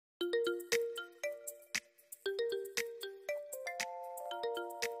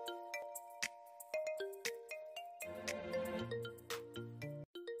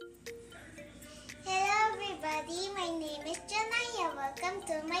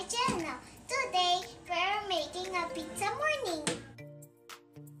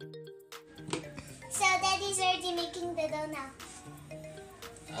don't know.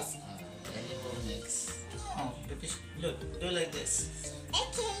 Then you will mix. Oh, because look, do like this.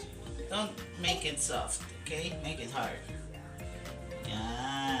 Okay. Don't make it soft, okay? Make it hard.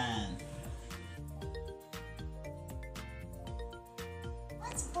 Yan.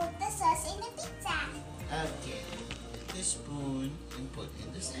 Let's put the sauce in the pizza. Okay. Take the spoon and put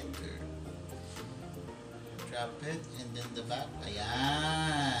in the center. Drop it and then the back.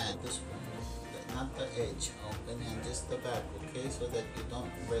 Ayan. The spoon. Not the edge. Open and just the back, okay? So that you don't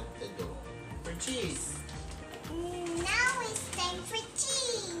break the dough. For cheese. Now it's time for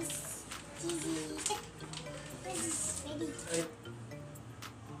cheese. Cheesy. This is ready.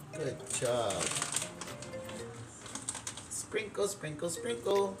 Good job. Sprinkle, sprinkle,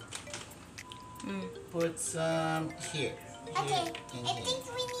 sprinkle. Put some here. Okay, and I here. think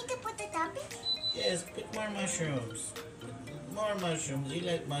we need to put the topping. Yes, put more mushrooms. More mushrooms. You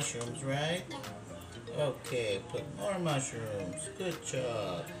like mushrooms, right? Yeah. Okay, put more mushrooms. Good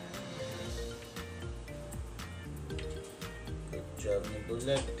job. Good job,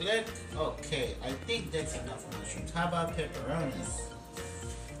 Nibulek. Okay, I think that's enough mushrooms. How about pepperonis?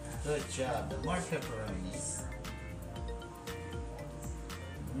 Good job. More pepperonis.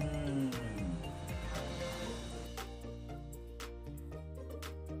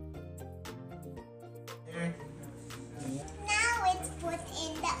 There. Now it's put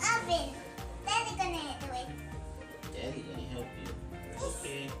in the oven. Daddy gonna do it. Daddy gonna help you.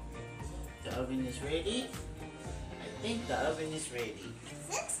 Okay. The oven is ready. I think the oven is ready.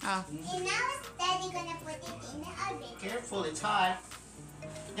 Six. Oh. And now it's Daddy gonna put it in the oven. Careful, it's hot.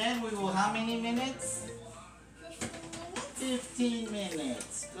 Then we will, how many minutes? 15 minutes. 15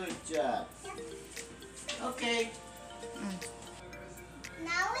 minutes. Good job. Okay.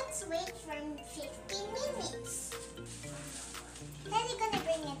 Now let's wait for 15 minutes. Daddy gonna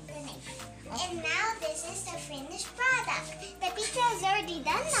bring it the knife. And now this is the finished product. The pizza is already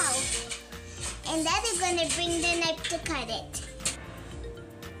done now. And Daddy gonna bring the knife to cut it.